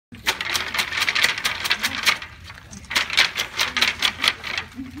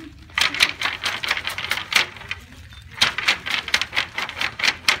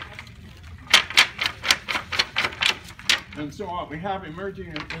And so what we have emerging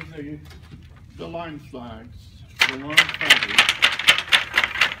is the line flags, the long fibers.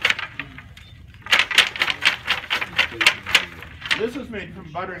 This is made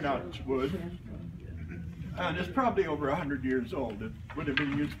from butternut wood, and it's probably over 100 years old. It would have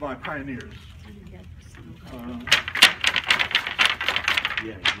been used by pioneers.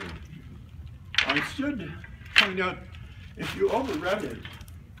 I should point out, if you over-red it,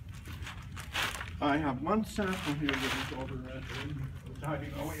 I have one sample here that is over-red. It's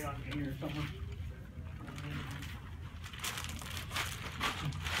hiding away on me or something.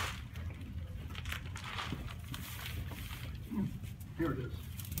 Here it is.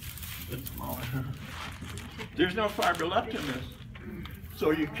 It's smaller. There's no fiber left in this,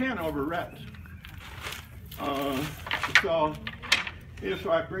 so you can over-red. So if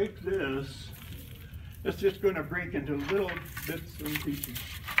I break this, it's just going to break into little bits and pieces.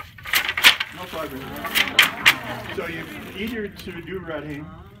 No fiber. So you either to do retting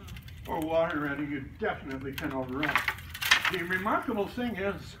or water retting, you definitely can over-red. The remarkable thing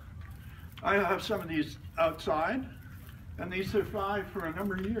is, I have some of these outside, and they survive for a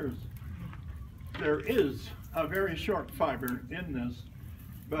number of years. There is a very short fiber in this,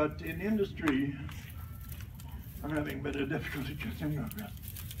 but in industry, I'm having a bit of difficulty getting over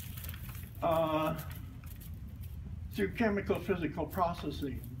it. Through chemical physical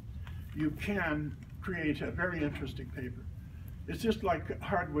processing, you can create a very interesting paper. It's just like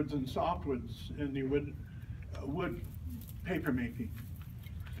hardwoods and softwoods in the wood paper making.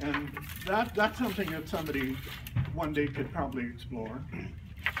 And that's something that somebody one day could probably explore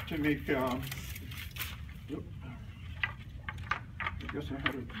to make, I guess I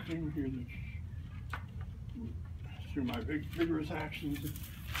had a thing here that through my vigorous actions.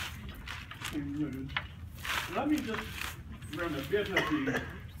 Let me just run a bit of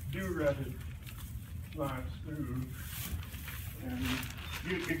the retted flax through, and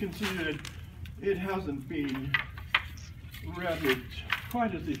you can see that it hasn't been retted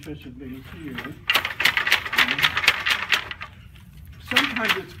quite as efficiently as here.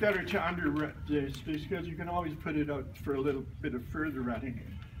 Sometimes it's better to under-ret this because you can always put it out for a little bit of further retting,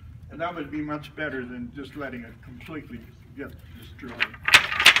 and that would be much better than just letting it completely get destroyed.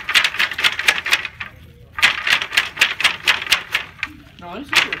 No, this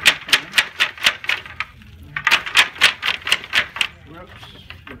is working fine. Whoops,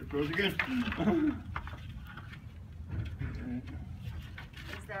 there it goes again.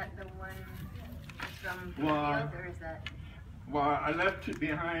 Is that the one from the field, or is that? Well, I left it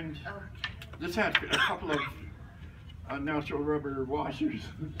behind. Oh. This had a couple of natural rubber washers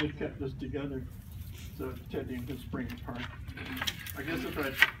that kept this together, so it's tending to spring apart. I guess if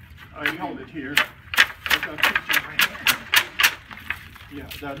I held it here, yeah,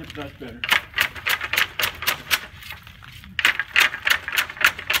 that's better.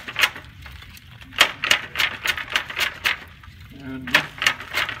 And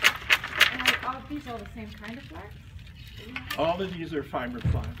all of these are the same kind of flax? All of these are fiber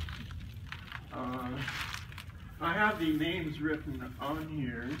flax. I have the names written on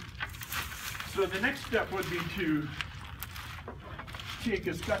here. So the next step would be to take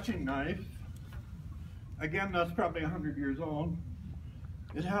a scutching knife. Again, that's probably 100 years old.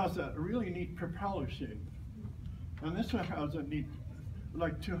 It has a really neat propeller shape. And this one has a neat,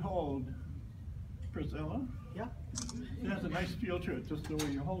 like to hold, Priscilla? Yeah. It has a nice feel to it, just the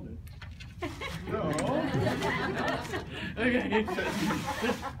way you hold it. So, okay,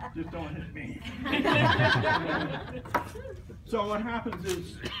 just don't hit me. So what happens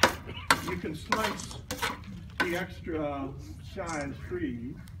is you can slice the extra shives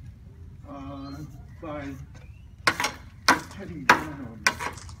free by heading down on them.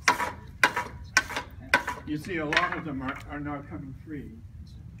 You see a lot of them are now coming free.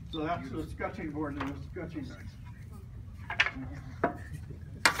 So that's the scutching board and the scutching knife.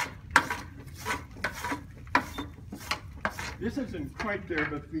 This isn't quite there,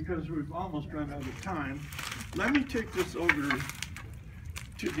 but because we've almost run out of time, let me take this over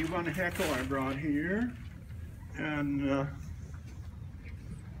to the one heckle I brought here. And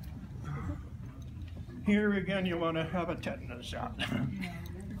here again, you want to have a tetanus shot.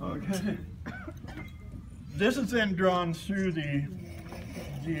 Okay. This is then drawn through the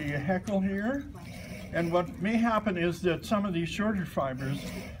heckle here. And what may happen is that some of these shorter fibers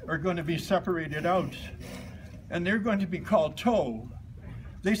are going to be separated out, and they're going to be called tow.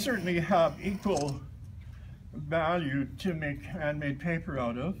 They certainly have equal value to make handmade paper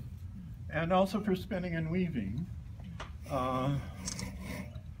out of, and also for spinning and weaving. But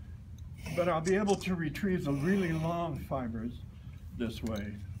I'll be able to retrieve the really long fibers this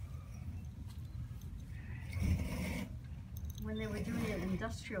way. When they were doing it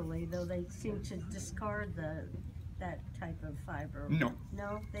industrially, though, they seemed to discard that type of fiber. No.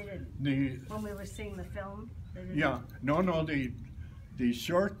 No, they didn't. When we were seeing the film, they didn't. Yeah, no, the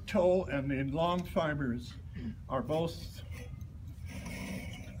short toe and the long fibers are both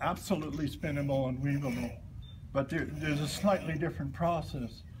absolutely spinnable and weavable, but there's a slightly different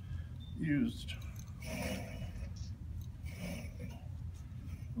process used.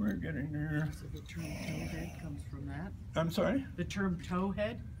 We're getting there. So the term toe head comes from that? I'm sorry? The term toe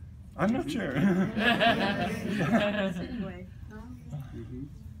head? I'm not sure. Anyway,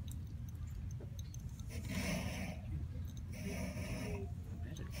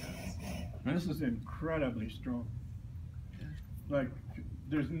 This is incredibly strong. Like,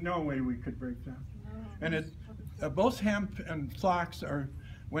 there's no way we could break that. And it's both hemp and flax are,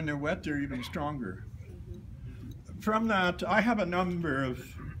 when they're wet, they're even stronger. From that, I have a number of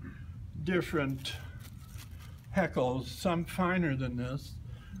different heckles, some finer than this.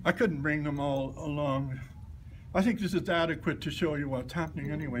 I couldn't bring them all along. I think this is adequate to show you what's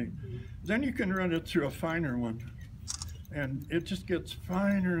happening anyway. Then you can run it through a finer one, and it just gets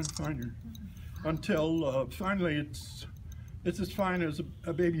finer and finer until finally it's as fine as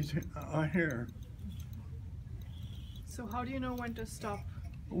a baby's hair. So how do you know when to stop?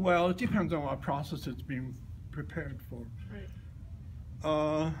 Well, it depends on what process it's being prepared for.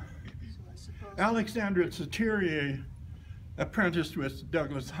 Right. Alexandre Satirier apprenticed with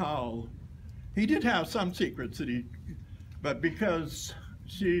Douglas Howell. He did have some secrets but because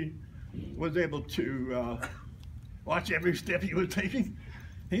she was able to watch every step he was taking,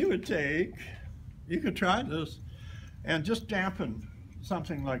 he would take, you could try this, and just dampen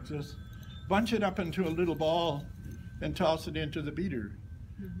something like this, bunch it up into a little ball and toss it into the beater.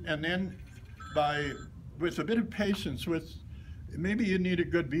 And then with a bit of patience, maybe you need a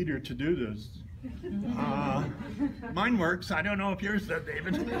good beater to do this. Mine works. I don't know if yours does,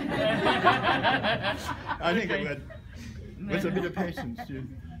 David. I think it would, with a bit of patience.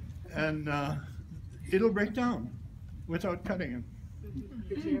 And it'll break down without cutting it.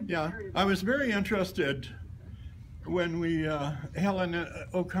 Yeah, I was very interested when Helen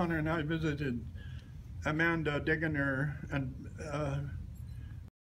O'Connor and I visited Amanda Degener and